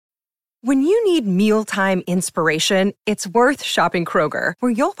When you need mealtime inspiration, it's worth shopping Kroger,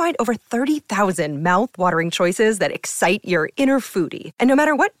 where you'll find over 30,000 mouth-watering choices that excite your inner foodie. And no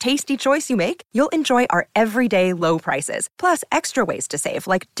matter what tasty choice you make, you'll enjoy our everyday low prices, plus extra ways to save,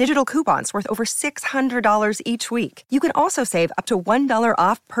 like digital coupons worth over $600 each week. You can also save up to $1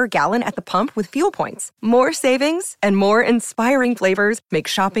 off per gallon at the pump with fuel points. More savings and more inspiring flavors make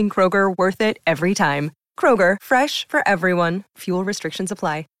shopping Kroger worth it every time. Kroger, fresh for everyone. Fuel restrictions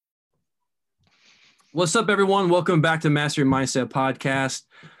apply. What's up, everyone? Welcome back to Master Your Mindset Podcast,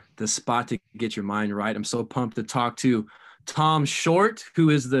 the spot to get your mind right. I'm so pumped to talk to Tom Short, who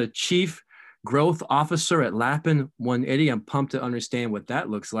is the Chief Growth Officer at Lappin 180. I'm pumped to understand what that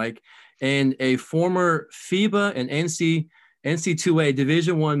looks like. And a former FIBA and NC2A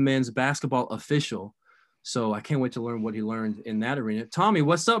Division I men's basketball official. So I can't wait to learn what he learned in that arena. Tommy,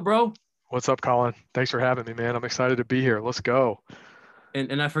 what's up, bro? What's up, Colin? Thanks for having me, man. I'm excited to be here. Let's go.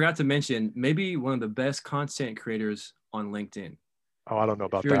 And I forgot to mention, maybe one of the best content creators on LinkedIn. Oh, I don't know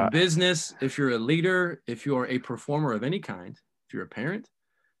about that. If you're in business, if you're a leader, if you're a performer of any kind, if you're a parent,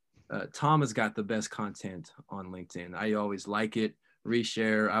 Tom has got the best content on LinkedIn. I always like it,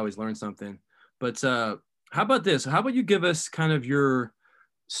 reshare. I always learn something. But how about this? How about you give us kind of your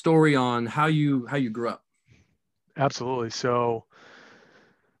story on how you grew up? Absolutely. So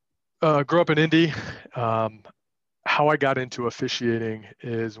grew up in Indy. How I got into officiating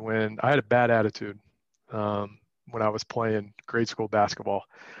is when I had a bad attitude when I was playing grade school basketball.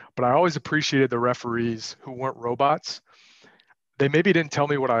 But I always appreciated the referees who weren't robots. They maybe didn't tell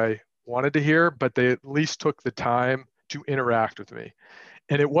me what I wanted to hear, but they at least took the time to interact with me.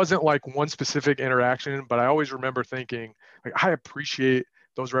 And it wasn't like one specific interaction, but I always remember thinking, like, I appreciate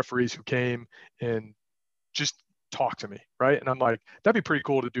those referees who came and just talk to me, right? And I'm like, that'd be pretty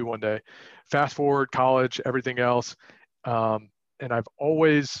cool to do one day. Fast forward, college, everything else. And I've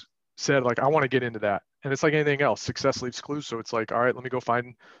always said, like, I want to get into that. And it's like anything else, success leaves clues. So it's like, all right, let me go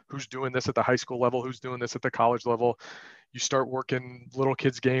find who's doing this at the high school level, who's doing this at the college level. You start working little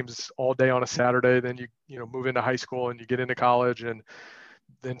kids games all day on a Saturday, then you move into high school and you get into college, and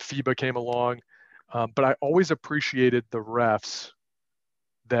then FIBA came along. But I always appreciated the refs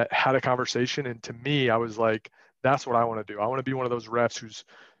that had a conversation. And to me, I was like, that's what I want to do. I want to be one of those refs who's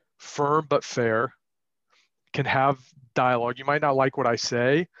firm but fair, can have dialogue. You might not like what I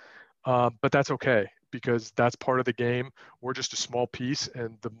say, but that's okay, because that's part of the game. We're just a small piece.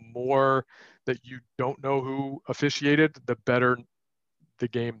 And the more that you don't know who officiated, the better the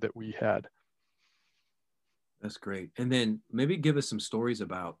game that we had. That's great. And then maybe give us some stories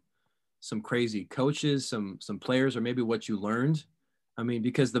about some crazy coaches, some players, or maybe what you learned. I mean,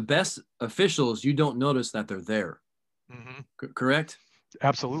 because the best officials, you don't notice that they're there. Mm-hmm. Correct?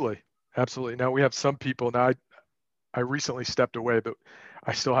 Absolutely. Absolutely. Now we have some people. Now I recently stepped away, but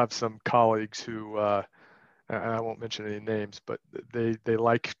I still have some colleagues who, and I won't mention any names, but they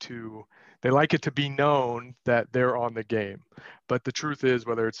like it to be known that they're on the game. But the truth is,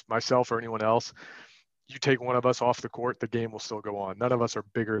 whether it's myself or anyone else, you take one of us off the court, the game will still go on. None of us are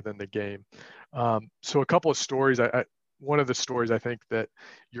bigger than the game. So a couple of stories. One of the stories I think that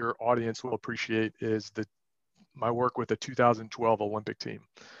your audience will appreciate is my work with the 2012 Olympic team.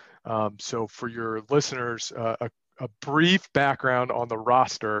 So for your listeners, a brief background on the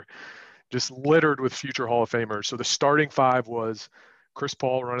roster, just littered with future Hall of Famers. So the starting five was Chris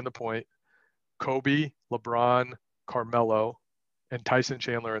Paul running the point, Kobe, LeBron, Carmelo, and Tyson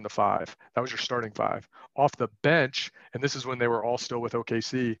Chandler in the five. That was your starting five. Off the bench, and this is when they were all still with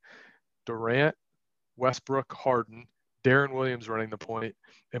OKC, Durant, Westbrook, Harden, Darren Williams running the point,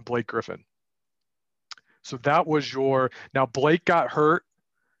 and Blake Griffin. So that was now Blake got hurt.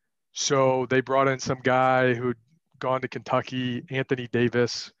 So they brought in some guy who'd gone to Kentucky, Anthony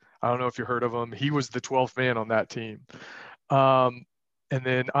Davis. I don't know if you heard of him. He was the 12th man on that team. And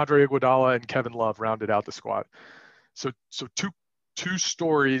then Andre Iguodala and Kevin Love rounded out the squad. So two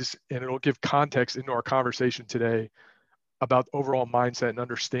stories, and it'll give context into our conversation today about overall mindset and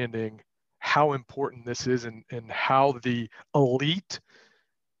understanding how important this is, and how the elite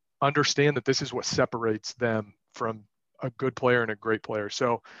understand that this is what separates them from a good player and a great player.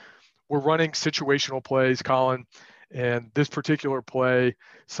 So we're running situational plays, Colin, and this particular play,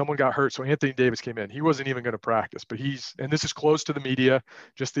 someone got hurt. So Anthony Davis came in. He wasn't even going to practice, but and this is close to the media,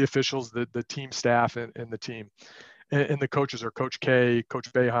 just the officials, the team staff and the team. And the coaches are Coach K,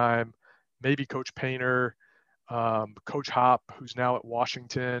 Coach Boeheim, maybe Coach Painter, Coach Hop, who's now at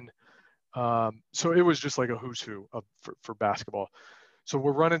Washington. So it was just like a who's who for basketball. So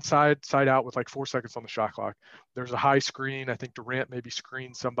we're running side out with like 4 seconds on the shot clock. There's a high screen. I think Durant maybe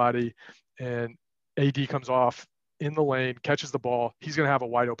screened somebody, and AD comes off in the lane, catches the ball. He's going to have a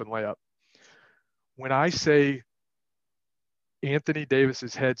wide open layup. when I say Anthony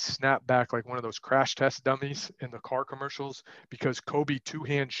Davis's head snapped back like one of those crash test dummies in the car commercials because Kobe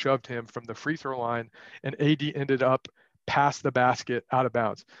two-hand shoved him from the free throw line and AD ended up past the basket out of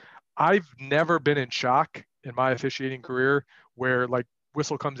bounds. I've never been in shock in my officiating career where like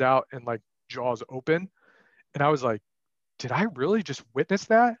whistle comes out and like jaws open. And I was like, did I really just witness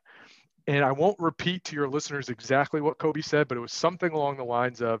that? And I won't repeat to your listeners exactly what Kobe said, but it was something along the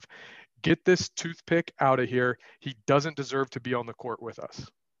lines of, get this toothpick out of here. He doesn't deserve to be on the court with us.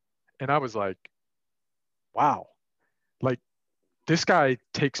 And I was like, wow, like this guy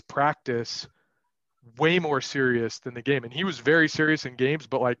takes practice way more serious than the game. And he was very serious in games,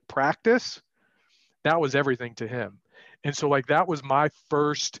 but like practice, that was everything to him. And so like that was my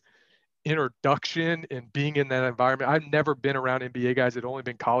first introduction in being in that environment. I've never been around NBA guys. I'd only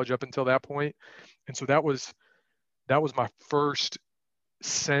been college up until that point. And so that was my first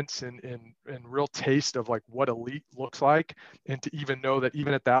sense and real taste of like what elite looks like. And to even know that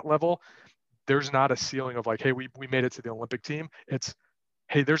even at that level, there's not a ceiling of like, hey, we made it to the Olympic team. It's,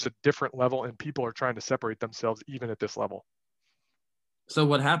 hey, there's a different level and people are trying to separate themselves even at this level. So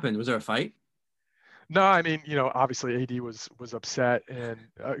what happened? Was there a fight? No, I mean, obviously AD was upset, and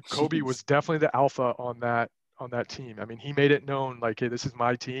Kobe was definitely the alpha on that team. I mean, he made it known like, hey, this is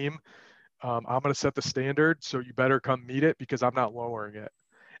my team. I'm going to set the standard, so you better come meet it because I'm not lowering it.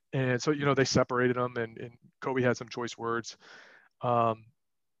 And so, they separated them, and Kobe had some choice words. And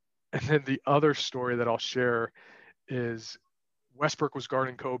then the other story that I'll share is Westbrook was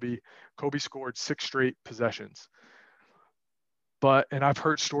guarding Kobe. Kobe scored 6 straight possessions. And I've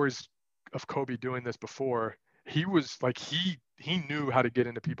heard stories of Kobe doing this before. He was like, he knew how to get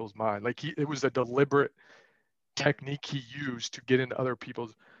into people's mind. Like it was a deliberate technique he used to get into other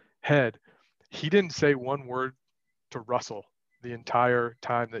people's head. He didn't say one word to Russell the entire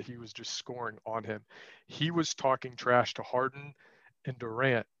time that he was just scoring on him. He was talking trash to Harden and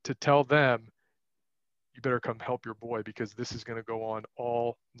Durant to tell them, you better come help your boy because this is going to go on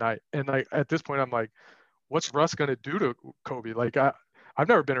all night. And like at this point, I'm like, what's Russ going to do to Kobe? Like I've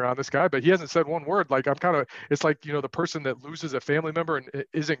never been around this guy, but he hasn't said one word. Like it's like, the person that loses a family member and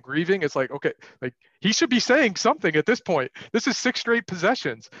isn't grieving. It's like, okay, like he should be saying something at this point. This is 6 straight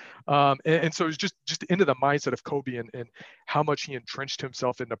possessions. And so it's just into the mindset of Kobe and how much he entrenched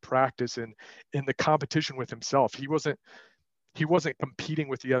himself into practice and in the competition with himself. He wasn't competing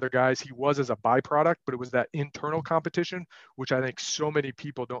with the other guys. He was as a byproduct, but it was that internal competition, which I think so many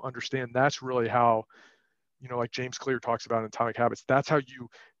people don't understand. That's really how, like James Clear talks about in Atomic Habits, that's how you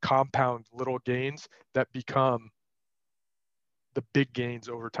compound little gains that become the big gains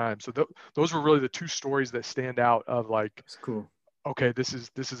over time. So those were really the 2 stories that stand out of like, that's cool. Okay, this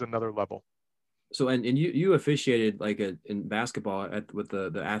is another level. So, and you officiated like in basketball with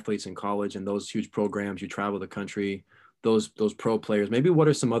the athletes in college and those huge programs, you travel the country, those pro players. Maybe what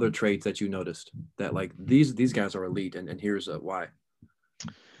are some other traits that you noticed that like these guys are elite and here's why?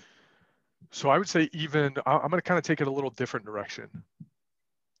 So I would say I'm going to kind of take it a little different direction.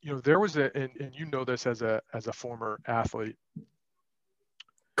 There was and this as a former athlete.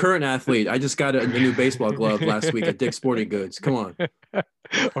 Current athlete. I just got a new baseball glove last week at Dick's Sporting Goods. Come on.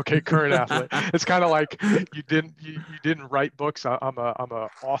 Okay, current athlete. It's kind of like you didn't write books. I'm a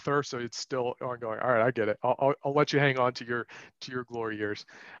author, so it's still ongoing. All right, I get it. I'll let you hang on to your glory years.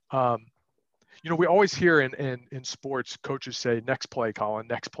 We always hear in sports coaches say, "Next play, Colin.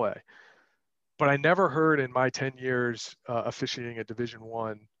 Next play." But I never heard in my 10 years officiating at Division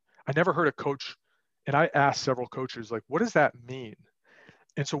I never heard a coach, and I asked several coaches, like, what does that mean?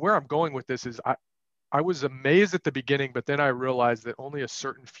 And so where I'm going with this is I was amazed at the beginning, but then I realized that only a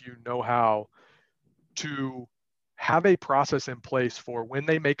certain few know how to have a process in place for when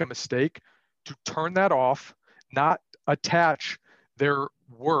they make a mistake to turn that off, not attach their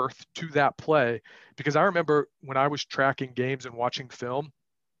worth to that play. Because I remember when I was tracking games and watching film,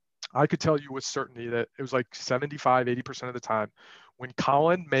 I could tell you with certainty that it was like 75, 80% of the time when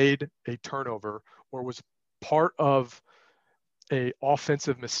Colin made a turnover or was part of a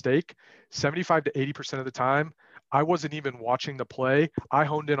offensive mistake, 75 to 80% of the time, I wasn't even watching the play. I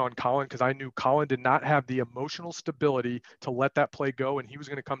honed in on Colin because I knew Colin did not have the emotional stability to let that play go, and he was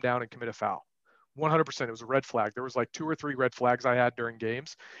going to come down and commit a foul. 100%. It was a red flag. There was like 2 or 3 red flags I had during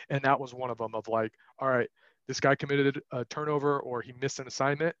games, and that was one of them of like, all right, this guy committed a turnover or he missed an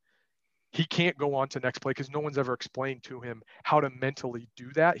assignment. He can't go on to next play because no one's ever explained to him how to mentally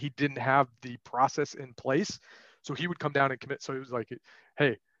do that. He didn't have the process in place. So he would come down and commit. So it was like,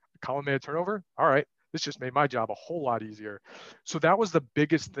 hey, Colin made a turnover. All right. This just made my job a whole lot easier. So that was the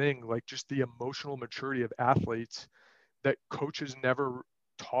biggest thing, like just the emotional maturity of athletes that coaches never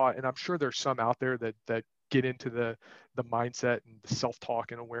taught, and I'm sure there's some out there that get into the mindset and the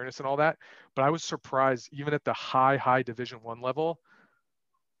self-talk and awareness and all that. But I was surprised, even at the high Division I level,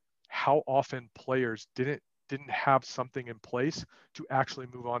 how often players didn't have something in place to actually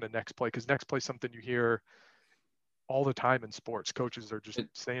move on to next play. Because next play is something you hear all the time in sports. Coaches are just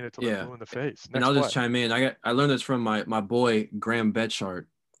saying it till they're blue in the face. And I'll just chime in. I learned this from my boy Graham Betchart.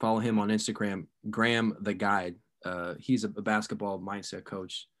 Follow him on Instagram, Graham the Guide. He's a basketball mindset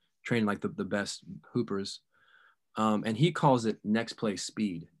coach, trained like the best hoopers. And he calls it next play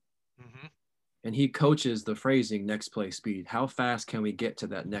speed. Mm-hmm. And he coaches the phrasing next play speed. How fast can we get to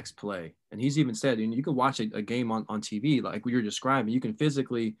that next play? And he's even said, and you can watch a game on TV, like what you're describing, you can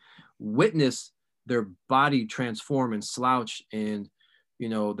physically witness their body transform and slouch, and, you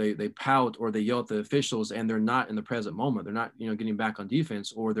know, they pout or they yell at the officials, and they're not in the present moment. They're not, you know, getting back on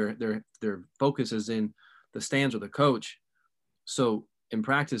defense, or their focus is in the stands or the coach. So in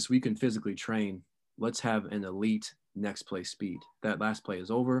practice, we can physically train. Let's have an elite next play speed. That last play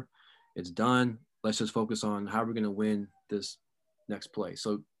is over. It's done. Let's just focus on how we're going to win this next play.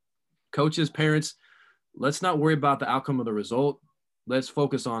 So coaches, parents, let's not worry about the outcome of the result. Let's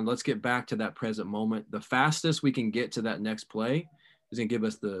focus on, let's get back to that present moment. The fastest we can get to that next play is going to give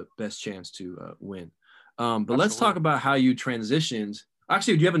us the best chance to win. But let's talk about how you transitioned.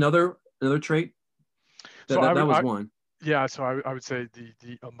 Actually, do you have another trait? That was one. Yeah, so I would say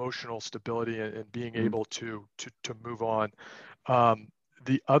the emotional stability and being able to move on.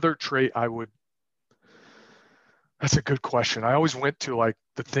 The other trait that's a good question. I always went to like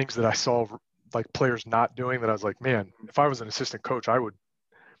the things that I saw like players not doing that I was like, man, if I was an assistant coach, I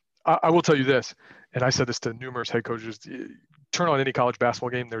will tell you this, and I said this to numerous head coaches, turn on any college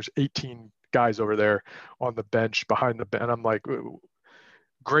basketball game, there's 18 guys over there on the bench behind the bench. And I'm like,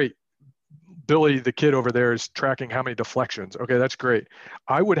 great. Billy, the kid over there, is tracking how many deflections. Okay, that's great.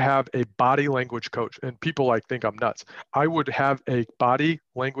 I would have a body language coach, and people like think I'm nuts. I would have a body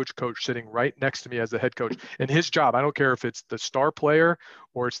language coach sitting right next to me as the head coach. And his job, I don't care if it's the star player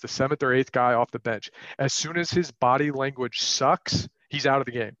or it's the 7th or 8th guy off the bench. As soon as his body language sucks, he's out of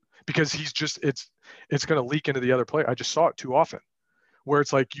the game, because he's just, it's going to leak into the other player. I just saw it too often, where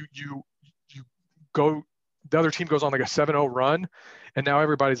it's like you go, the other team goes on like a 7-0 run, and now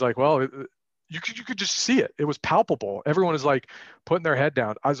everybody's like, well, you could just see it. It was palpable. Everyone is like putting their head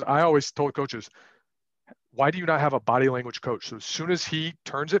down. I always told coaches, why do you not have a body language coach? So as soon as he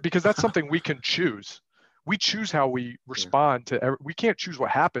turns it, because that's something we can choose. We choose how we respond to. We can't choose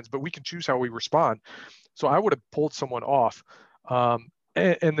what happens, but we can choose how we respond. So I would have pulled someone off. And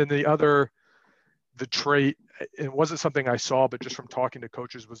then the trait, it wasn't something I saw, but just from talking to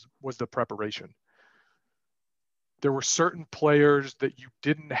coaches, was the preparation. There were certain players that you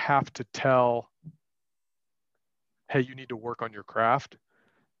didn't have to tell, hey, you need to work on your craft.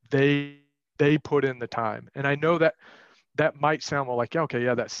 They put in the time. And I know that might sound well like, yeah, okay,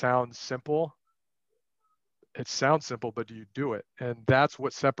 yeah, that sounds simple. It sounds simple, but do you do it? And that's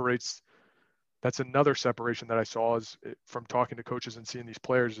what separates. That's another separation that I saw is from talking to coaches and seeing these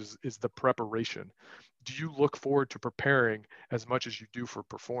players is the preparation. Do you look forward to preparing as much as you do for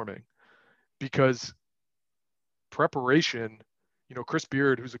performing? Because preparation, you know, Chris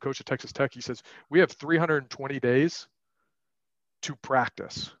Beard, who's a coach at Texas Tech, he says, we have 320 days to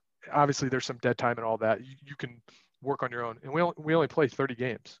practice. Obviously, there's some dead time and all that. You can work on your own. And we only play 30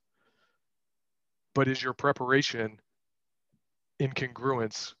 games. But is your preparation in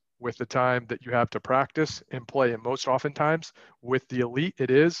congruence with the time that you have to practice and play? And most oftentimes with the elite,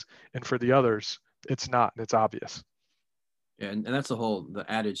 it is. And for the others, it's not. And it's obvious. Yeah, and that's the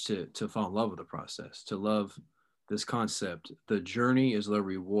adage to fall in love with the process, to love this concept. The journey is the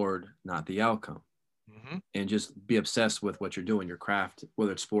reward, not the outcome. Mm-hmm. And just be obsessed with what you're doing, your craft,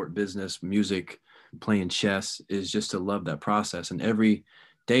 whether it's sport, business, music, playing chess, is just to love that process. And every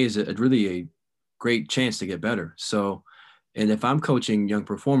day is really a great chance to get better. So, and if I'm coaching young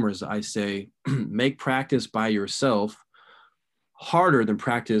performers, I say, make practice by yourself harder than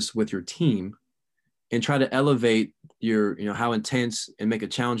practice with your team, and try to elevate your, you know, how intense, and make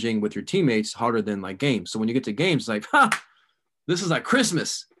it challenging with your teammates harder than like games. So when you get to games, like, this is like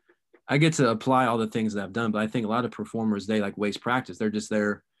Christmas. I get to apply all the things that I've done, but I think a lot of performers, they like waste practice. They're just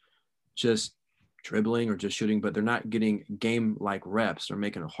there, just dribbling or just shooting, but they're not getting game-like reps or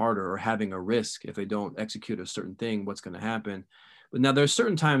making it harder or having a risk. If they don't execute a certain thing, what's going to happen? But now there's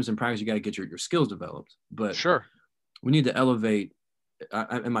certain times in practice you got to get your skills developed, but sure, we need to elevate.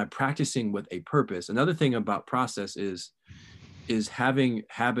 Am I practicing with a purpose? Another thing about process is having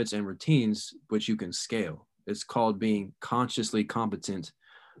habits and routines which you can scale. It's called being consciously competent.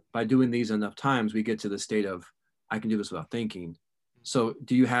 By doing these enough times, we get to the state of, I can do this without thinking. So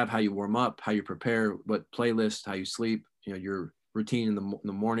do you have how you warm up, how you prepare, what playlist, how you sleep, your routine in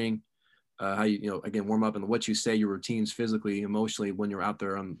the morning, how you, again, warm up, and what you say, your routines physically, emotionally, when you're out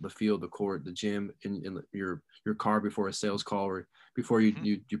there on the field, the court, the gym, in your car before a sales call, or before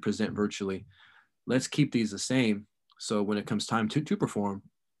you present virtually. Let's keep these the same. So when it comes time to perform,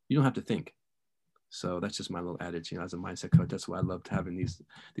 you don't have to think. So that's just my little adage, as a mindset coach. That's why I love having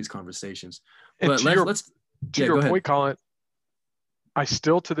these conversations. And but to your point, Colin, I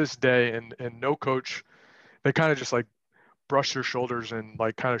still to this day, and no coach, they kind of just like brush their shoulders and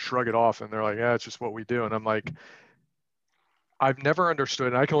like kind of shrug it off, and they're like, yeah, it's just what we do. And I'm like, I've never understood,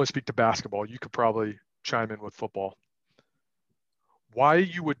 and I can only speak to basketball. You could probably chime in with football. Why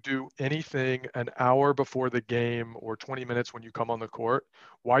you would do anything an hour before the game or 20 minutes when you come on the court,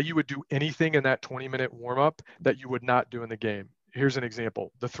 why you would do anything in that 20-minute warm-up that you would not do in the game. Here's an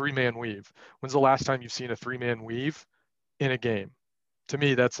example, the 3-man weave. When's the last time you've seen a 3-man weave in a game? To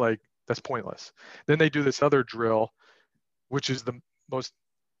me, that's pointless. Then they do this other drill, which is the most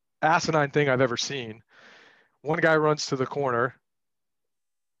asinine thing I've ever seen. One guy runs to the corner,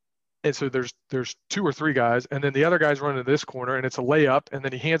 and so there's 2 or 3 guys, and then the other guy's running to this corner, and it's a layup, and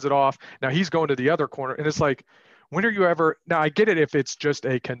then he hands it off. Now he's going to the other corner, and it's like, when are you ever? Now I get it if it's just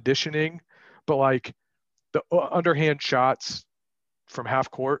a conditioning, but like the underhand shots from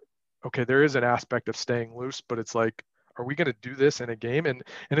half court, okay, there is an aspect of staying loose, but it's like, are we going to do this in a game? And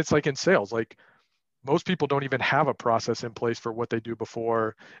it's like in sales, like most people don't even have a process in place for what they do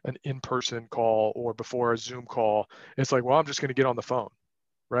before an in-person call or before a Zoom call. It's like, well, I'm just going to get on the phone.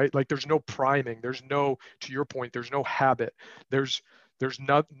 Right? Like there's no priming. There's no, to your point, there's no habit. There's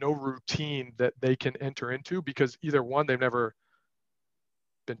no routine that they can enter into, because either one, they've never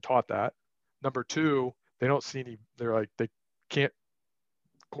been taught that. Number 2, they don't see they can't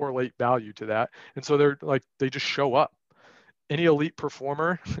correlate value to that. And so they just show up. Any elite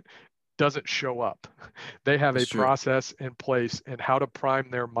performer doesn't show up. They have a process in place and how to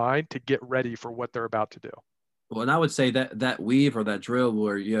prime their mind to get ready for what they're about to do. Well, and I would say that weave or that drill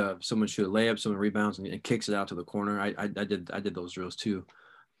where someone shoot a layup, someone rebounds and kicks it out to the corner. I did those drills too.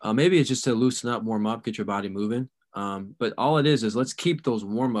 Maybe it's just to loosen up, warm up, get your body moving. But all it is let's keep those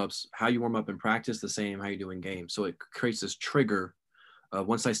warm ups, how you warm up in practice, the same how you do in game. So it creates this trigger.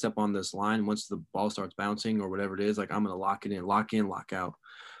 Once I step on this line, once the ball starts bouncing or whatever it is, like I'm gonna lock it in, lock out.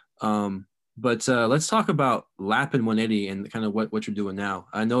 But let's talk about Lappin 180 and kind of what you're doing now.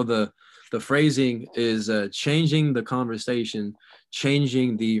 I know the phrasing is changing the conversation,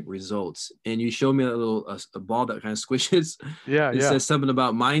 changing the results. And you showed me a ball that kind of squishes. Yeah, it says something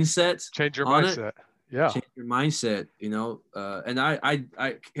about mindset. Change your mindset. Yeah. Change your mindset,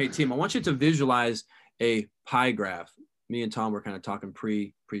 and hey, team, I want you to visualize a pie graph. Me and Tom were kind of talking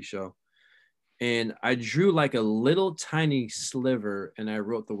pre-show. And I drew like a little tiny sliver and I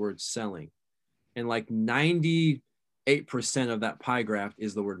wrote the word selling. And like 98% of that pie graph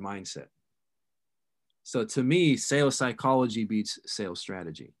is the word mindset. So to me, sales psychology beats sales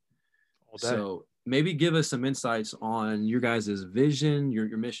strategy. So maybe give us some insights on your guys' vision,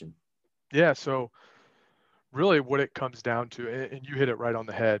 your mission. Yeah. So really what it comes down to, and you hit it right on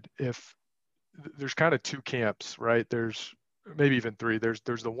the head, if there's kind of 2 camps, right? There's maybe even 3. There's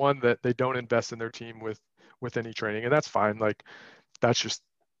the one that they don't invest in their team with any training, and that's fine. Like that's just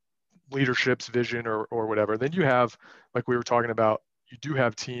leadership's vision or whatever. Then you have, like we were talking about, you do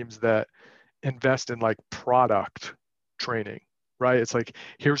have teams that invest in like product training, right? It's like,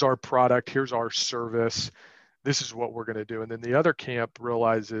 here's our product, here's our service, this is what we're going to do. And then the other camp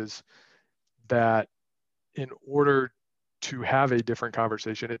realizes that in order to have a different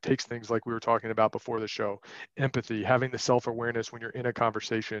conversation, it takes things like we were talking about before the show, empathy, having the self-awareness when you're in a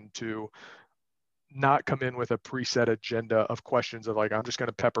conversation to not come in with a preset agenda of questions of like, I'm just going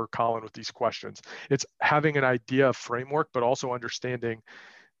to pepper Colin with these questions. It's having an idea of framework, but also understanding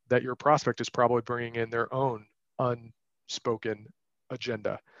that your prospect is probably bringing in their own unspoken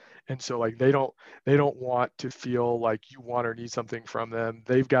agenda. And so like they don't want to feel like you want or need something from them.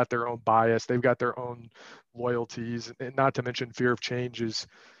 They've got their own bias, they've got their own loyalties, and not to mention fear of change is,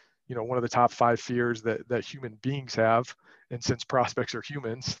 one of the top 5 fears that human beings have. And since prospects are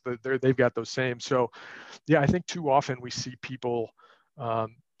humans, they've got those same. So yeah, I think too often we see people,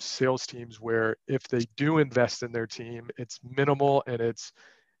 sales teams, where if they do invest in their team, it's minimal and it's,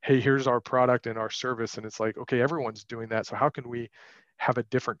 hey, here's our product and our service. And it's like, okay, everyone's doing that. So how can we have a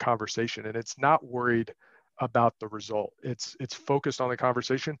different conversation? And it's not worried about the result. It's focused on the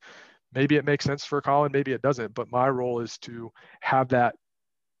conversation. Maybe it makes sense for Colin, maybe it doesn't, but my role is to have that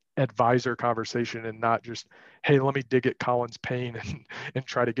advisor conversation and not just, hey, let me dig at Colin's pain and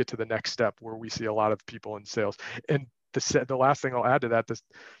try to get to the next step, where we see a lot of people in sales. And the last thing I'll add to that,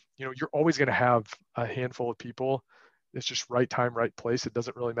 you're always going to have a handful of people. It's just right time, right place. It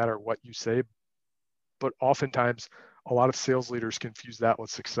doesn't really matter what you say, but oftentimes a lot of sales leaders confuse that with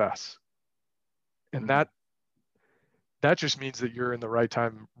success. And that just means that you're in the right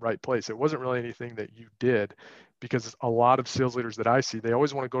time, right place. It wasn't really anything that you did, because a lot of sales leaders that I see, they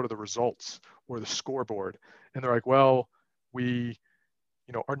always want to go to the results or the scoreboard. And they're like, well,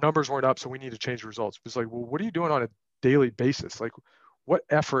 our numbers weren't up, so we need to change the results. It's like, well, what are you doing on a daily basis? Like, what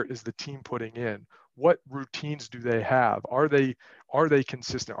effort is the team putting in? What routines do they have? Are they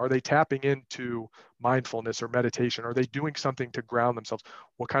consistent? Are they tapping into mindfulness or meditation? Are they doing something to ground themselves?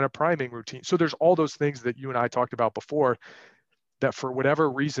 What kind of priming routine? So there's all those things that you and I talked about before, that for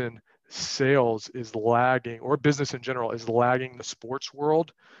whatever reason, sales is lagging, or business in general is lagging the sports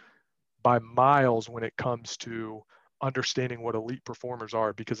world by miles when it comes to understanding what elite performers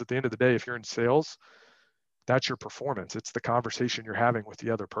are. Because at the end of the day, if you're in sales, that's your performance. It's the conversation you're having with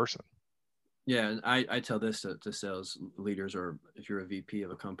the other person. Yeah, and I tell this to sales leaders, or if you're a VP of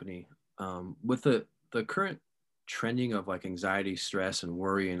a company, with the current trending of like anxiety, stress, and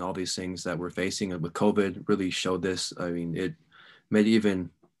worry, and all these things that we're facing, and with COVID really showed this. I mean, it made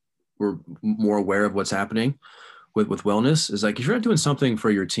we're more aware of what's happening with wellness. Is like, if you're not doing something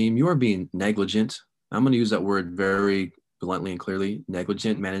for your team, you are being negligent. I'm going to use that word very bluntly and clearly.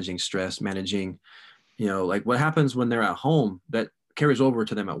 Negligent, managing stress, managing, like what happens when they're at home, that carries over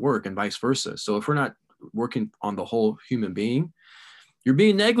to them at work, and vice versa. So if we're not working on the whole human being, you're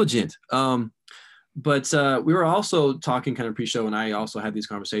being negligent. But we were also talking kind of pre-show, and I also had these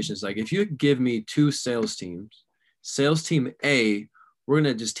conversations. Like, if you give me two sales teams, sales team A, we're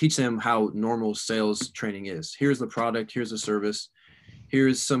going to just teach them how normal sales training is. Here's the product, here's the service,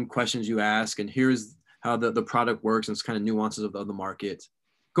 here's some questions you ask, and here's how the product works, and it's kind of nuances of the market.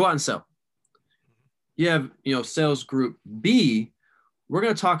 Go out and sell. You have, sales group B, we're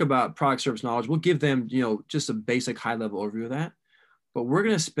going to talk about product, service, knowledge. We'll give them, just a basic high level overview of that, but we're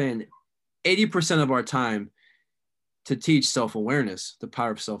going to spend 80% of our time to teach self-awareness, the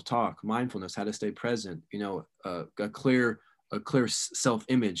power of self-talk, mindfulness, how to stay present, a clear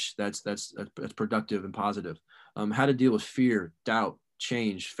self-image that's productive and positive, how to deal with fear, doubt,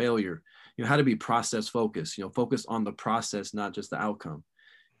 change, failure, how to be process focused, focus on the process, not just the outcome,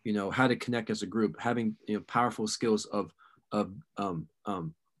 how to connect as a group, having, powerful skills of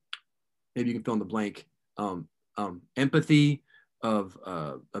maybe you can fill in the blank, empathy, of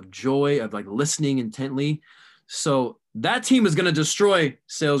joy, of like listening intently. So that team is going to destroy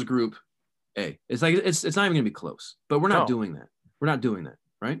sales group A. It's like, it's not even going to be close, but we're not doing that. We're not doing that.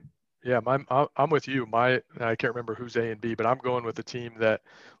 Right. Yeah. I'm with you. I can't remember who's A and B, but I'm going with the team that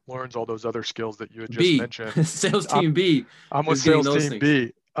learns all those other skills that you had just mentioned. Sales team B. I'm with sales team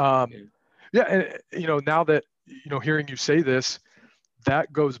B. Yeah. And, now that, hearing you say this,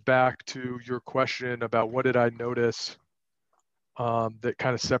 that goes back to your question about what did I notice that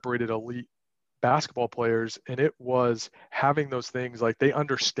kind of separated elite basketball players. And it was having those things, like they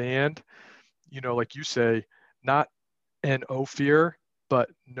understand, like you say, not N-O fear, but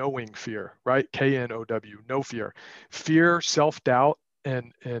knowing fear, right? K-N-O-W, no fear. Fear, self-doubt,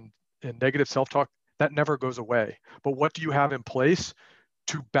 and negative self-talk, that never goes away. But what do you have in place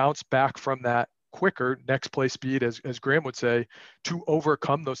to bounce back from that quicker, next play speed, as Graham would say, to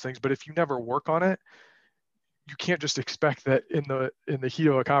overcome those things? But if you never work on it, you can't just expect that in the heat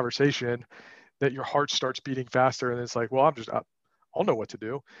of a conversation that your heart starts beating faster and it's like, well, I'll know what to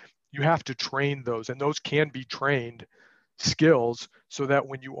do. You have to train those, and those can be trained skills, so that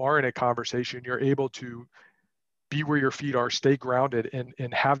when you are in a conversation, you're able to be where your feet are, stay grounded,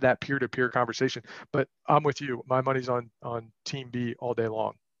 and have that peer-to-peer conversation. But I'm with you. My money's on team B all day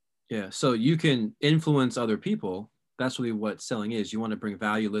long. Yeah. So you can influence other people. That's really what selling is. You want to bring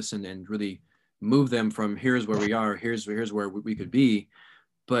value, listen, and really move them from here's where we are, here's where we could be.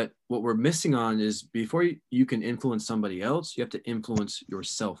 But what we're missing on is, before you can influence somebody else, you have to influence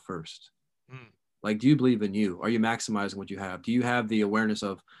yourself first. Like, do you believe in you? Are you maximizing what you have? Do you have the awareness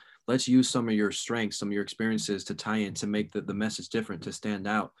of, let's use some of your strengths, some of your experiences to tie in, to make the message different, to stand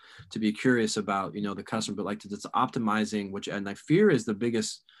out, to be curious about, the customer, but like just optimizing, and like fear is the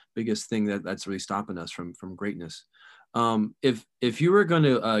biggest thing that's really stopping us from greatness. If you were going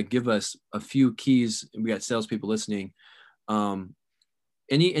to give us a few keys, we got salespeople listening,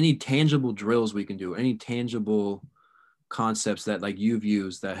 any tangible drills we can do, any tangible concepts that like you've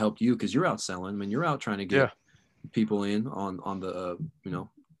used that helped you, because you're out selling. I mean, you're out trying to get people in on the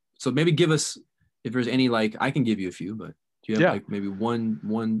so maybe give us, if there's any, like, I can give you a few, but do you have like maybe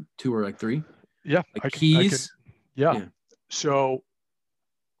one, two, or like three? Yeah, like keys. Yeah. So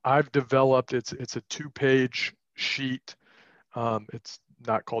I've developed, it's a 2-page sheet. It's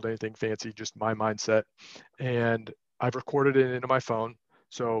not called anything fancy, just my mindset. And I've recorded it into my phone.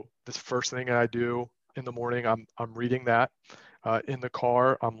 So this first thing I do in the morning, I'm reading that. In the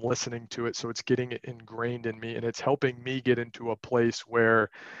car, I'm listening to it. So it's getting it ingrained in me, and it's helping me get into a place where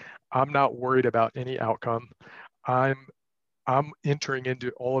I'm not worried about any outcome. I'm I'm entering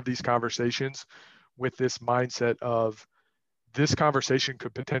into all of these conversations with this mindset of this conversation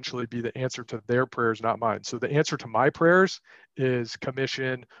could potentially be the answer to their prayers, not mine. So the answer to my prayers is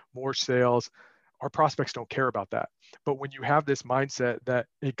commission, more sales. Our prospects don't care about that. But when you have this mindset that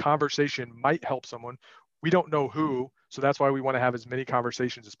a conversation might help someone, we don't know who. So that's why we want to have as many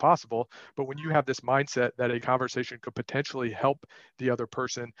conversations as possible. But when you have this mindset that a conversation could potentially help the other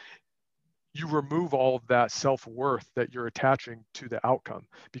person, you remove all of that self-worth that you're attaching to the outcome.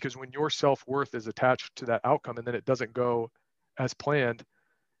 Because when your self-worth is attached to that outcome and then it doesn't go as planned,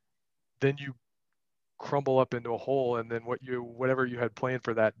 then you crumble up into a hole. And then whatever you had planned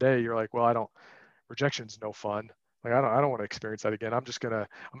for that day, you're like, well, rejection's no fun. Like, I don't want to experience that again. I'm going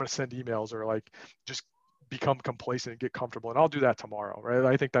to send emails or like just become complacent and get comfortable. And I'll do that tomorrow, right?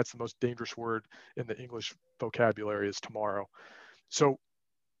 I think that's the most dangerous word in the English vocabulary is tomorrow. So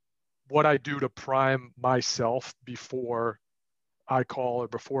what I do to prime myself before I call or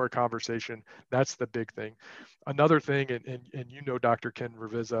before a conversation, that's the big thing. Another thing, and you know Dr. Ken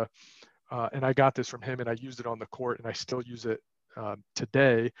Revisa, and I got this from him and I used it on the court and I still use it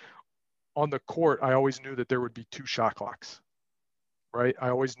today. On the court, I always knew that there would be 2 shot clocks, right? I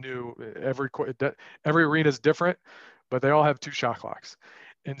always knew every arena is different, but they all have 2 shot clocks.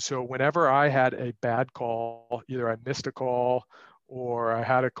 And so whenever I had a bad call, either I missed a call or I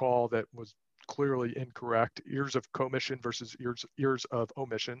had a call that was clearly incorrect, ears of commission versus ears of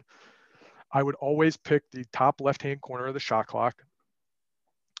omission, I would always pick the top left-hand corner of the shot clock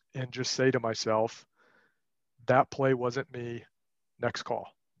and just say to myself, that play wasn't me, next call.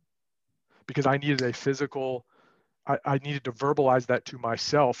 Because I needed a physical, I needed to verbalize that to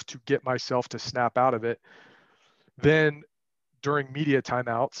myself to get myself to snap out of it. Then during media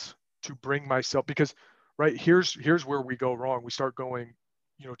timeouts to bring myself, because right, here's where we go wrong. We start going,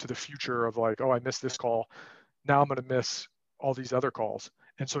 to the future of like, oh, I missed this call. Now I'm going to miss all these other calls.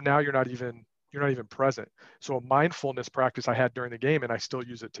 And so now you're not even present. So a mindfulness practice I had during the game, and I still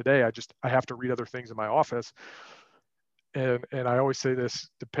use it today. I have to read other things in my office. And I always say this,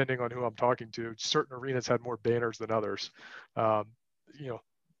 depending on who I'm talking to, certain arenas had more banners than others. You know,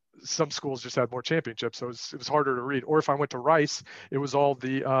 some schools just had more championships, so it was harder to read. Or if I went to Rice, it was all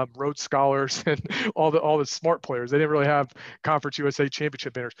the Rhodes Scholars and all the smart players. They didn't really have Conference USA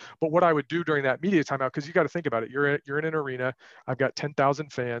championship banners. But what I would do during that media timeout, because you got to think about it, you're in an arena. I've got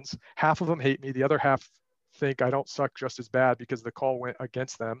 10,000 fans. Half of them hate me. The other half think I don't suck just as bad because the call went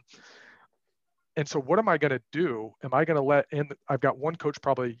against them. And so what am I going to do? Am I going to and I've got one coach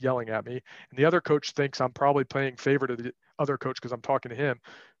probably yelling at me, and the other coach thinks I'm probably playing favor to the other coach because I'm talking to him.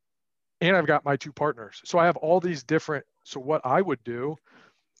 And I've got my 2 partners. So I have all these different, so what I would do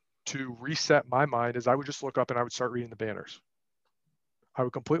to reset my mind is I would just look up and I would start reading the banners. I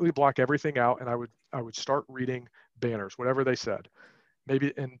would completely block everything out and I would start reading banners, whatever they said.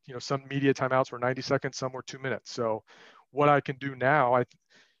 Maybe, and some media timeouts were 90 seconds, some were 2 minutes. So what I can do now,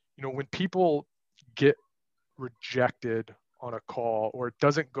 when people get rejected on a call or it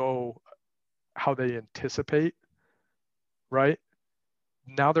doesn't go how they anticipate, right?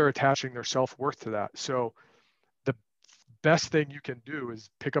 Now they're attaching their self-worth to that. So the best thing you can do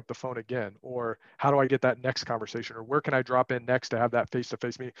is pick up the phone again, or how do I get that next conversation, or where can I drop in next to have that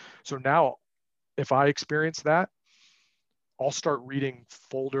face-to-face meeting? So now if I experience that, I'll start reading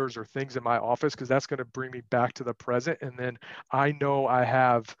folders or things in my office because that's going to bring me back to the present. And then I know I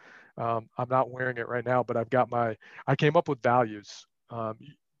have, I'm not wearing it right now, but I came up with values.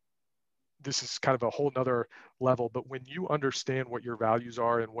 This is kind of a whole nother level, but when you understand what your values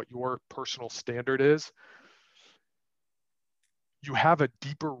are and what your personal standard is, you have a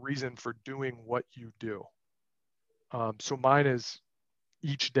deeper reason for doing what you do. So mine is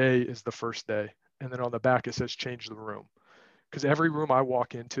each day is the first day. And then on the back, it says change the room. Because every room I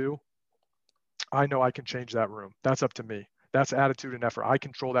walk into, I know I can change that room. That's up to me. That's attitude and effort. I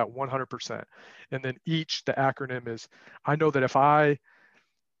control that 100%. And then the acronym is, I know that if I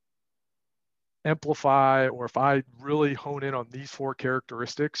amplify or if I really hone in on these 4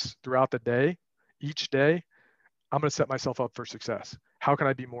 characteristics throughout the day, each day, I'm going to set myself up for success. How can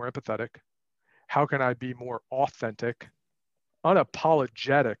I be more empathetic? How can I be more authentic,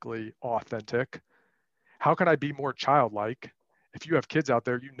 unapologetically authentic? How can I be more childlike? If you have kids out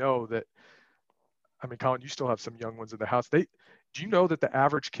there, you know that, I mean, Colin, you still have some young ones in the house. Do you know that the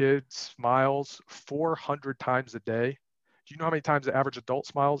average kid smiles 400 times a day? Do you know how many times the average adult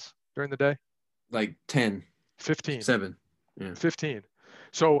smiles during the day? Like 10, 15. 7. Yeah. 15.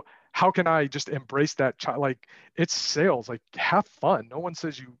 So how can I just embrace that child? Like, it's sales, like, have fun. No one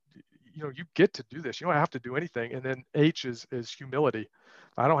says you get to do this. You don't have to do anything. And then H is humility.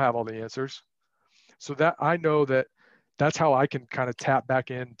 I don't have all the answers. So that I know that's how I can kind of tap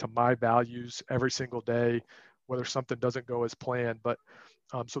back into my values every single day, whether something doesn't go as planned. But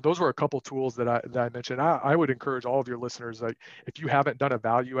so those were a couple tools that I mentioned. I would encourage all of your listeners, like, if you haven't done a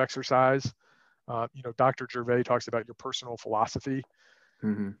value exercise, Dr. Gervais talks about your personal philosophy.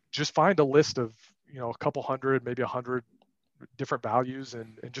 Mm-hmm. Just find a list of, a couple hundred, maybe 100 different values,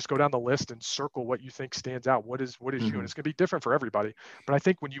 and just go down the list and circle what you think stands out. What is you? And it's going to be different for everybody. But I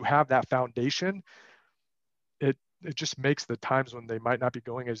think when you have that foundation, it just makes the times when they might not be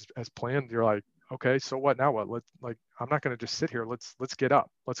going as planned, you're like, okay, so what now? What? I'm not going to just sit here. Let's get up.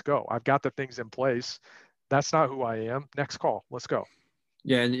 Let's go. I've got the things in place. That's not who I am. Next call. Let's go.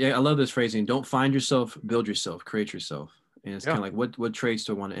 Yeah, and yeah, I love this phrasing. Don't find yourself, build yourself, create yourself. And it's Yeah. kind of like what traits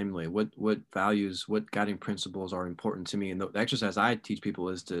do I want to emulate? What values, what guiding principles are important to me? And the exercise I teach people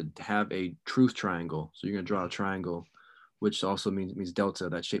is to have a truth triangle. So you're going to draw a triangle, which also means delta.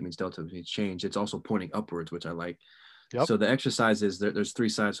 That shape means delta, means change. It's also pointing upwards, which I like. Yep. So the exercise is there's 3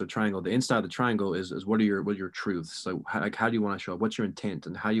 sides to a triangle. The inside of the triangle is what are your truths? So how do you want to show up? What's your intent,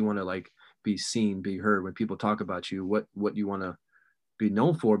 and how you want to like be seen, be heard when people talk about you? What you want to be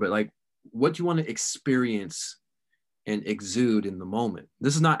known for, but like what you want to experience and exude in the moment.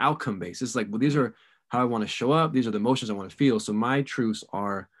 This is not outcome based. It's like, well, these are how I want to show up. These are the emotions I want to feel. So my truths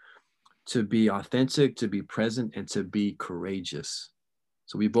are to be authentic, to be present, and to be courageous.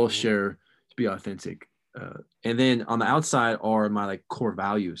 So we both share to be authentic. And then on the outside are my like core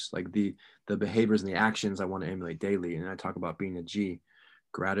values, like the behaviors and the actions I want to emulate daily. And I talk about being a G: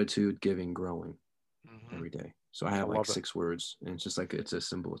 gratitude, giving, growing every day. So I have like 6 words, and it's just like, it's a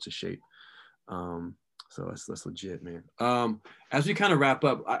symbol, it's a shape. So that's legit, man. As we kind of wrap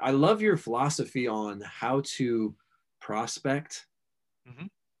up, I love your philosophy on how to prospect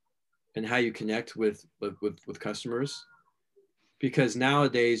and how you connect with customers. Because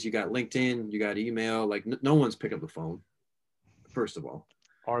nowadays you got LinkedIn, you got email, like no one's picking up the phone, first of all.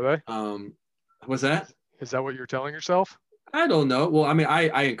 Are they? What's that? Is that what you're telling yourself? I don't know. Well, I mean,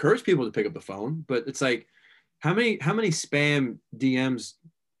 I encourage people to pick up the phone, but it's like, how many spam DMs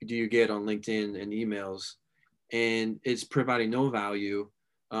do you get on LinkedIn and emails, and it's providing no value.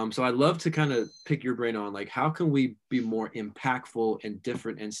 So I'd love to kind of pick your brain on like, how can we be more impactful and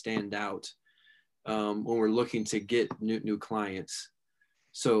different and stand out when we're looking to get new clients.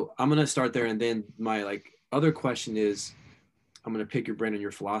 So I'm going to start there. And then my like other question is, I'm going to pick your brain on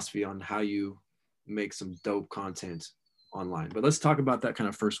your philosophy on how you make some dope content online. But let's talk about that kind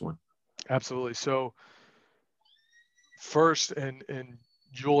of first one. Absolutely. So first, and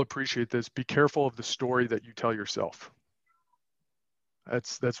you'll appreciate this, be careful of the story that you tell yourself.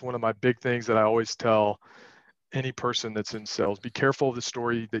 That's one of my big things that I always tell any person that's in sales. Be careful of the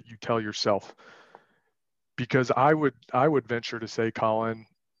story that you tell yourself. Because I would venture to say, Colin,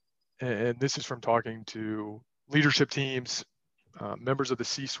 and this is from talking to leadership teams, members of the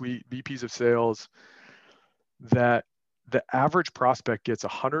C-suite, VPs of sales, that the average prospect gets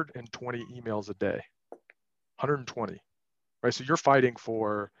 120 emails a day. 120, right? So you're fighting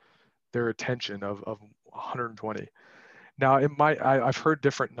for their attention of 120. Now, I've heard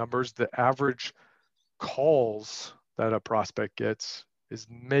different numbers. The average calls that a prospect gets is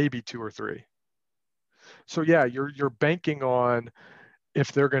maybe 2 or 3. So yeah, you're banking on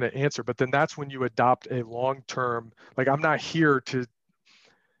if they're going to answer, but then that's when you adopt a long-term, like, I'm not here to,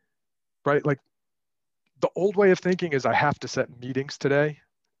 right? Like, the old way of thinking is I have to set meetings today.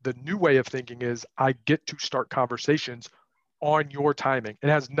 The new way of thinking is I get to start conversations on your timing. It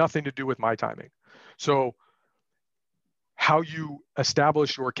has nothing to do with my timing. So how you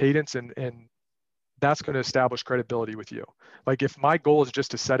establish your cadence, and that's going to establish credibility with you. Like, if my goal is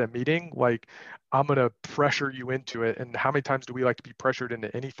just to set a meeting, like, I'm going to pressure you into it. And how many times do we like to be pressured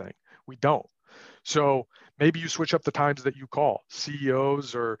into anything? We don't. So maybe you switch up the times that you call.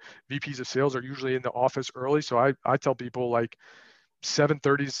 CEOs or VPs of sales are usually in the office early. So I tell people, like,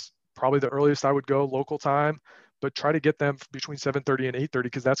 7:30 is probably the earliest I would go local time, but try to get them between 7:30 and 8:30,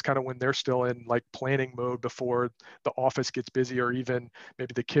 because that's kind of when they're still in like planning mode before the office gets busy, or even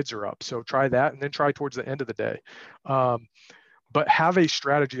maybe the kids are up. So try that, and then try towards the end of the day. But have a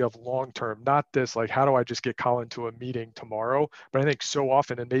strategy of long-term, not this, like, how do I just get Colin to a meeting tomorrow? But I think so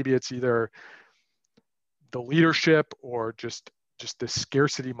often, and maybe it's either the leadership or just the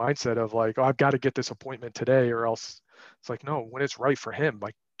scarcity mindset of like, oh, I've got to get this appointment today, or else It's like, no, when it's right for him,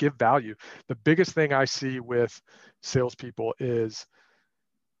 like give value. The biggest thing I see with salespeople is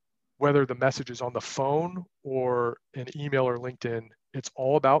whether the message is on the phone or an email or LinkedIn, it's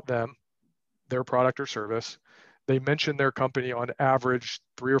all about them, their product or service. They mention their company on average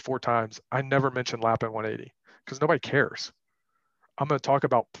 3 or 4 times. I never mention Lapin 180 because nobody cares. I'm going to talk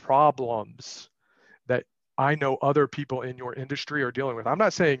about problems that I know other people in your industry are dealing with. I'm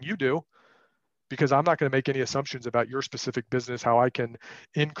not saying you do, because I'm not going to make any assumptions about your specific business, how I can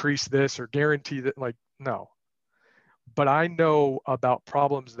increase this or guarantee that, like, no. But I know about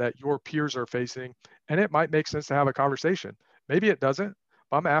problems that your peers are facing, and it might make sense to have a conversation. Maybe it doesn't,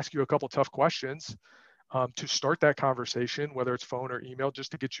 but I'm going to ask you a couple tough questions to start that conversation, whether it's phone or email,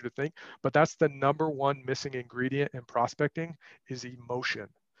 just to get you to think. But that's the number one missing ingredient in prospecting is emotion.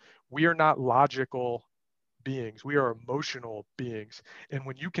 We are not logical beings. We are emotional beings. And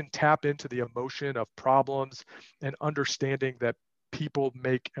when you can tap into the emotion of problems and understanding that people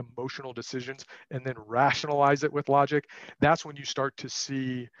make emotional decisions and then rationalize it with logic, that's when you start to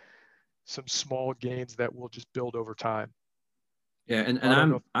see some small gains that will just build over time. Yeah,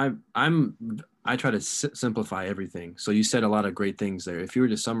 and I try to simplify everything. So you said a lot of great things there. If you were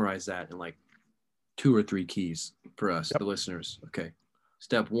to summarize that in like 2 or 3 keys for us, the listeners, okay.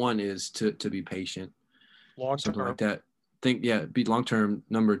 Step 1 is to be patient, something like that. Be long term.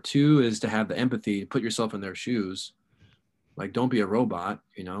 Number 2 is to have the empathy, put yourself in their shoes. Like, don't be a robot.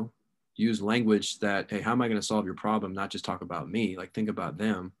 Use language that, hey, how am I going to solve your problem? Not just talk about me. Like, think about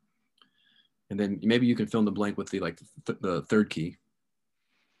them. And then maybe you can fill in the blank with the third key.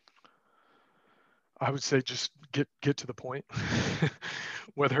 I would say just get to the point.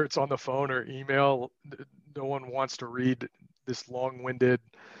 Whether it's on the phone or email, no one wants to read this long-winded,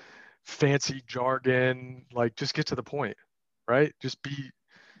 fancy jargon. Like, just get to the point, right? Just be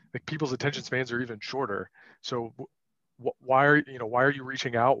like, people's attention spans are even shorter. So why are you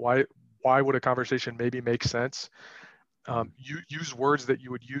reaching out? Why would a conversation maybe make sense? You use words that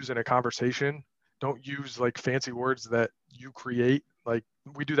you would use in a conversation. Don't use like fancy words that you create. Like,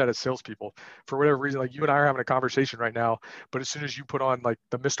 we do that as salespeople for whatever reason. Like, you and I are having a conversation right now, but as soon as you put on like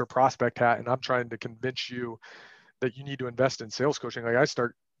the Mr. Prospect hat and I'm trying to convince you that you need to invest in sales coaching, like I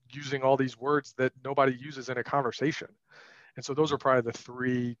start using all these words that nobody uses in a conversation. And so those are probably the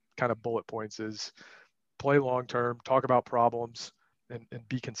 3 kind of bullet points: is play long-term, talk about problems, and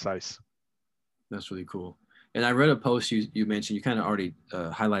be concise. That's really cool. And I read a post you mentioned, you kind of already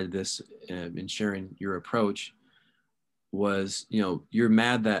highlighted this in sharing your approach, was, you're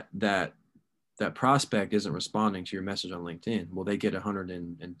mad that prospect isn't responding to your message on LinkedIn. Well, they get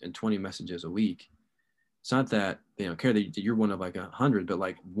 120 messages a week. It's not that they don't care that you're one of like 100, but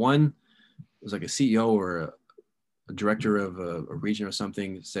like one was like a CEO or a director of a region or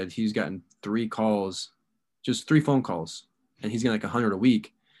something said he's gotten 3 calls, just 3 phone calls, and he's getting like 100 a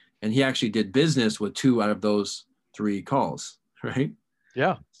week. And he actually did business with 2 out of those 3 calls, right?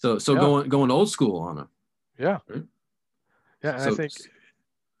 Yeah. So yeah. going old school on them. Yeah. Right? Yeah. And I think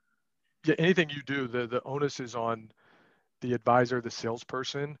anything you do, the onus is on the advisor, the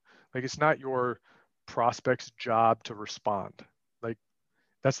salesperson. Like, it's not your prospect's job to respond. Like,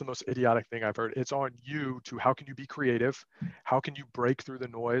 that's the most idiotic thing I've heard. It's on you to, how can you be creative? How can you break through the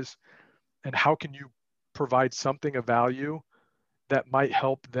noise? And how can you provide something of value that might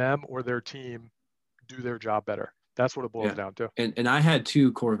help them or their team do their job better? That's what it boils down to. And I had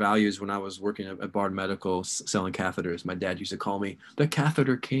 2 core values when I was working at Bard Medical selling catheters. My dad used to call me the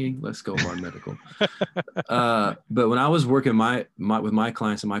catheter king. Let's go, Bard Medical. But when I was working with my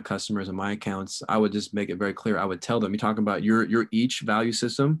clients and my customers and my accounts, I would just make it very clear. I would tell them, you talking about your each value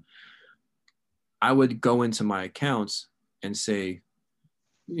system. I would go into my accounts and say,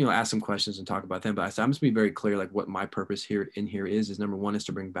 ask some questions and talk about them. But I said, I'm just be very clear, like what my purpose here is number 1 is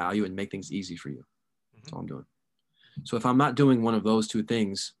to bring value and make things easy for you. That's all I'm doing. So if I'm not doing one of those 2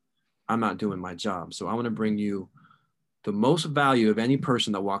 things, I'm not doing my job. So I want to bring you the most value of any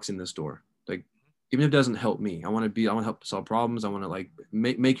person that walks in this door. Like, even if it doesn't help me, I want to help solve problems. I want to like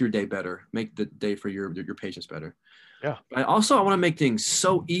make your day better, make the day for your patients better. Yeah. But I want to make things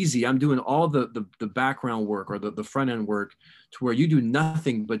so easy. I'm doing all the background work or the front end work to where you do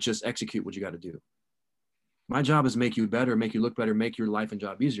nothing but just execute what you got to do. My job is make you better, make you look better, make your life and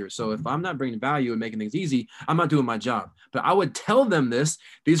job easier. So if I'm not bringing value and making things easy, I'm not doing my job. But I would tell them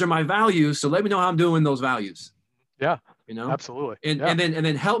these are my values. So let me know how I'm doing those values. Yeah, absolutely. And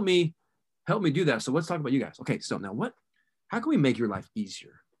then help me do that. So let's talk about you guys. Okay. So now how can we make your life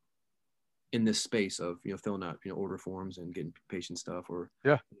easier in this space of, filling out, order forms and getting patient stuff, or,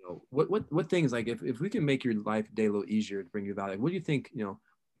 what things, like if we can make your life day a little easier to bring you value, what do you think,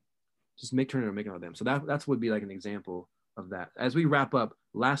 just turn it or make it about them. So that's would be like an example of that. As we wrap up,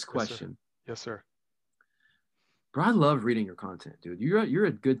 last question. Yes, sir. Bro, I love reading your content, dude. You're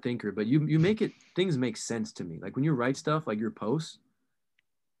a good thinker, but you make things make sense to me. Like when you write stuff, like your posts,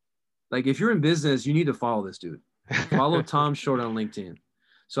 like if you're in business, you need to follow this dude. Follow Tom Short on LinkedIn.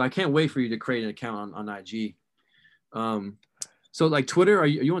 So I can't wait for you to create an account on IG. So like Twitter, are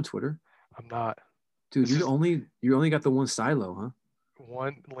you on Twitter? I'm not. Dude, you only got the one silo, huh?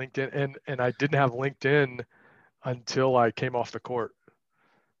 One LinkedIn, and I didn't have LinkedIn until I came off the court.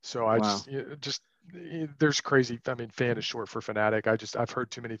 So I just there's crazy. I mean, fan is short for fanatic. I've heard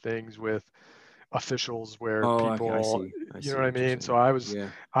too many things with officials where people, I see you know what I mean? So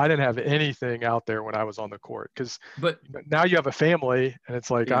I didn't have anything out there when I was on the court, because now you have a family and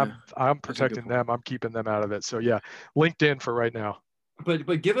it's like, I'm protecting them. I'm keeping them out of it. So yeah, LinkedIn for right now.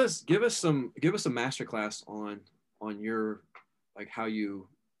 But give us a masterclass on your, like how you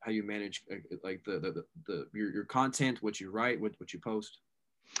manage like your content, what you write, what you post,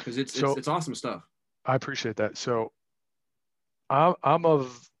 because it's awesome stuff. I appreciate that. So I'm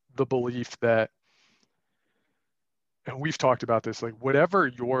of the belief that, and we've talked about this, like whatever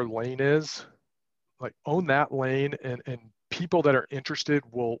your lane is, like own that lane, and people that are interested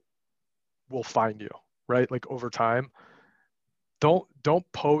will find you, right? Like over time. Don't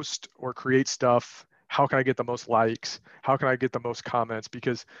post or create stuff, how can I get the most likes? How can I get the most comments?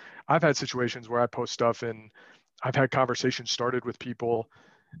 Because I've had situations where I post stuff and I've had conversations started with people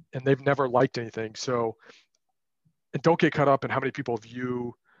and they've never liked anything. So, and don't get caught up in how many people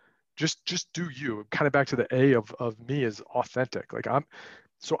view. Just do you. Kind of back to the A of me is authentic. Like I'm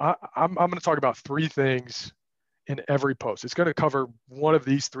going to talk about 3 things in every post. It's going to cover one of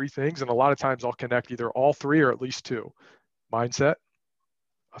these 3 things, and a lot of times I'll connect either all 3 or at least 2. Mindset,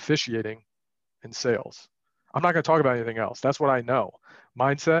 officiating, and sales. I'm not going to talk about anything else. That's what I know.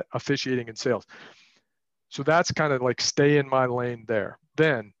 Mindset, officiating, and sales. So that's kind of like stay in my lane there.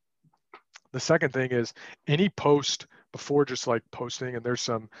 Then the second thing is any post before just like posting, and there's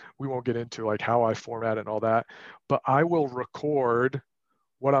some, we won't get into like how I format it and all that, but I will record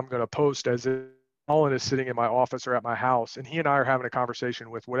what I'm going to post as if Colin is sitting in my office or at my house and he and I are having a conversation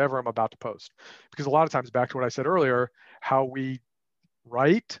with whatever I'm about to post. Because a lot of times, back to what I said earlier, how we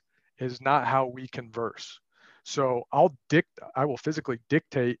write is not how we converse. So I will physically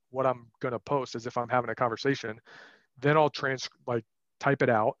dictate what I'm going to post as if I'm having a conversation. Then I'll type it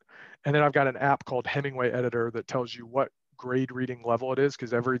out. And then I've got an app called Hemingway Editor that tells you what grade reading level it is,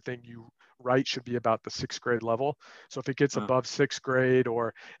 because everything you write should be about the 6th grade level. So if it gets above 6th grade,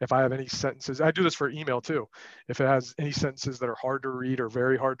 or if I have any sentences, I do this for email too. If it has any sentences that are hard to read or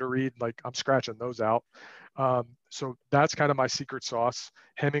very hard to read, like I'm scratching those out. So that's kind of my secret sauce.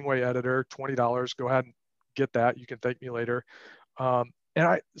 Hemingway Editor, $20. Go ahead and get that. You can thank me later. And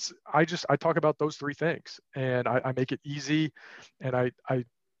I talk about those 3 things, and I make it easy, and I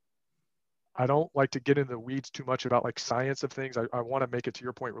don't like to get into the weeds too much about like science of things. I want to make it, to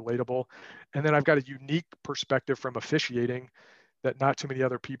your point, relatable. And then I've got a unique perspective from officiating that not too many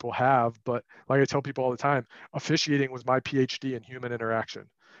other people have. But like I tell people all the time, officiating was my PhD in human interaction,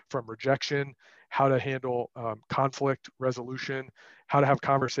 from rejection, how to handle conflict resolution, how to have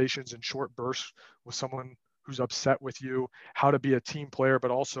conversations in short bursts with someone who's upset with you, how to be a team player,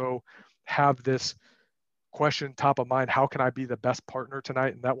 but also have this question top of mind: how can I be the best partner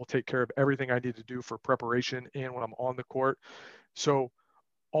tonight? And that will take care of everything I need to do for preparation and when I'm on the court. So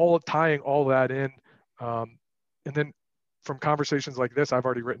tying all that in, and then from conversations like this, I've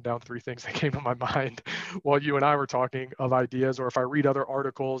already written down 3 things that came to my mind while you and I were talking of ideas. Or if I read other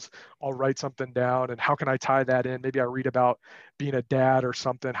articles, I'll write something down. And how can I tie that in? Maybe I read about being a dad or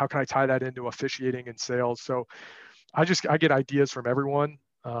something. How can I tie that into officiating and sales? So I get ideas from everyone.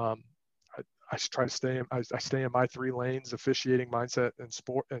 I try to stay in my 3 lanes: officiating, mindset, and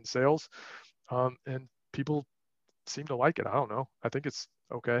sport and sales. And people seem to like it. I don't know. I think it's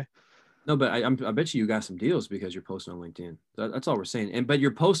okay. No, but I bet you got some deals because you're posting on LinkedIn. That's all we're saying. But you're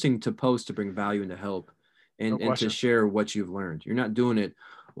posting to bring value and to help, and to share what you've learned. You're not doing it,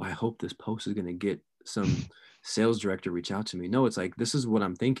 well, I hope this post is going to get some sales director reach out to me. No, it's like, this is what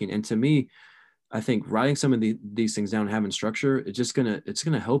I'm thinking. And to me, I think writing some of these things down, having structure, it's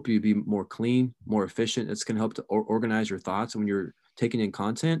gonna help you be more clean, more efficient. It's gonna help to organize your thoughts. And when you're taking in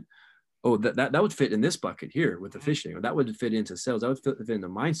content, that would fit in this bucket here with the fishing, or that would fit into sales. That would fit into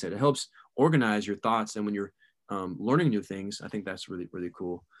mindset. It helps organize your thoughts. And when you're learning new things, I think that's really, really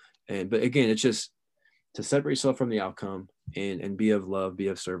cool. But again, it's just to separate yourself from the outcome and be of love, be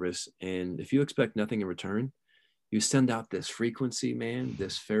of service. And if you expect nothing in return, you send out this frequency, man,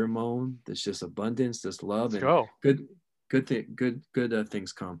 this pheromone, this just abundance, this love, Let's go. Good thing, good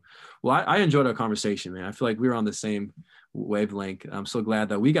things come. Well, I enjoyed our conversation, man. I feel like we were on the same wavelength. I'm so glad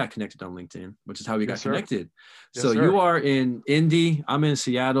that we got connected on LinkedIn, which is how we got connected. Yes, So sir. you are in Indy, I'm in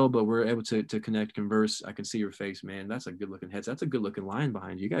Seattle, but we're able to connect, converse. I can see your face, man. That's a good looking head. That's a good looking line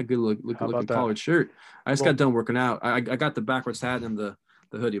behind you. You got a good looking collared shirt. I just got done working out. I got the backwards hat and the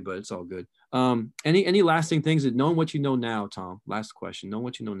hoodie, but it's all good. Any lasting things that, knowing what you know now, Tom, last question, knowing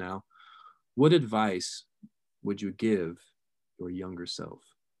what you know now, what advice would you give your younger self?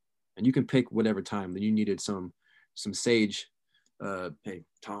 And you can pick whatever time that you needed some sage, hey,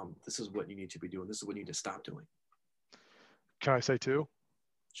 Tom, this is what you need to be doing. This is what you need to stop doing. Can I say two?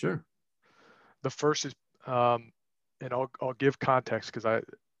 Sure. The first is, and I'll give context because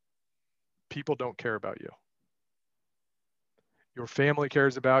people don't care about you. Your family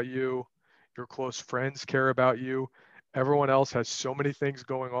cares about you. Your close friends care about you. Everyone else has so many things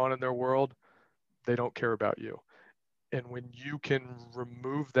going on in their world. They don't care about you. And when you can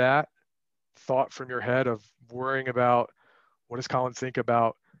remove that thought from your head of worrying about what does Colin think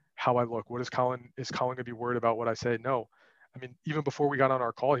about how I look? Is Colin going to be worried about what I say? No. I mean, even before we got on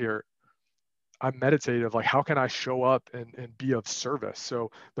our call here, I meditated of like, how can I show up and be of service?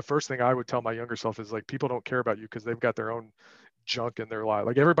 So the first thing I would tell my younger self is like, people don't care about you because they've got their own junk in their life.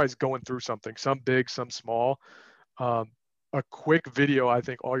 Like everybody's going through something, some big, some small. A quick video, I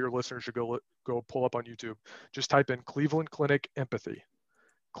think all your listeners should go pull up on YouTube. Just type in Cleveland Clinic Empathy.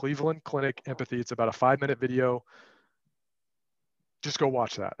 Cleveland Clinic Empathy. It's about a 5-minute video. Just go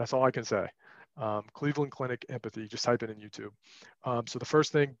watch that. That's all I can say. Cleveland Clinic Empathy. Just type it in YouTube. So the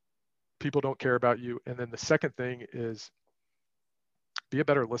first thing, people don't care about you. And then the second thing is be a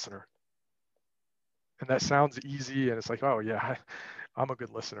better listener. And that sounds easy. And it's like, oh yeah, I'm a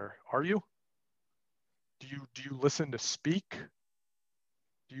good listener. Are you? Do you listen to speak?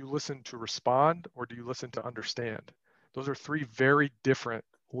 Do you listen to respond? Or do you listen to understand? Those are three very different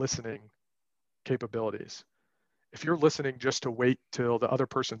listening capabilities. If you're listening just to wait till the other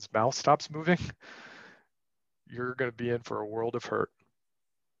person's mouth stops moving, you're going to be in for a world of hurt.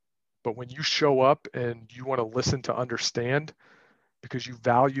 But when you show up and you want to listen to understand because you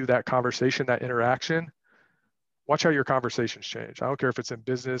value that conversation, that interaction, watch how your conversations change. I don't care if it's in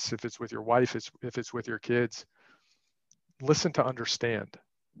business, if it's with your wife, if it's with your kids. Listen to understand.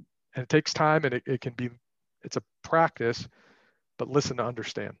 And it takes time, and it's a practice, but listen to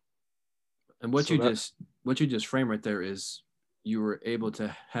understand. And what you just framed right there is you were able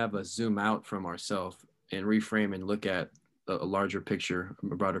to have a zoom out from ourselves and reframe and look at a larger picture,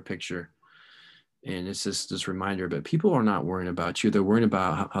 a broader picture. And it's just this reminder, but people are not worrying about you. They're worrying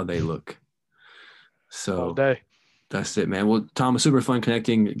about how they look. So all day. That's it, man. Well, Tom, super fun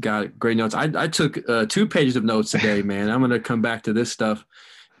connecting. Got great notes. I took 2 pages of notes today, man. I'm going to come back to this stuff.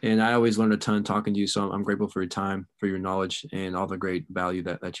 And I always learn a ton talking to you. So I'm grateful for your time, for your knowledge, and all the great value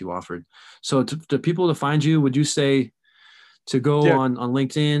that you offered. So to people to find you, would you say to go on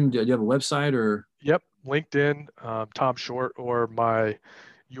LinkedIn? Do you have a website or? Yep. LinkedIn, Tom Short, or my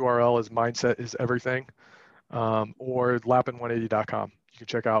URL is Mindset is Everything, or lapin180.com. You can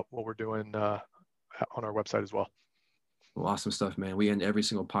check out what we're doing on our website as well. Well, awesome stuff, man. We end every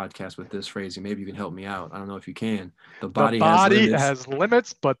single podcast with this phrasing. Maybe you can help me out. I don't know if you can. The body has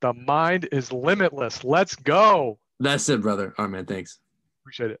limits, but the mind is limitless. Let's go. That's it, brother. All right, man. Thanks.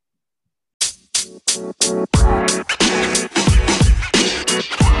 Appreciate it.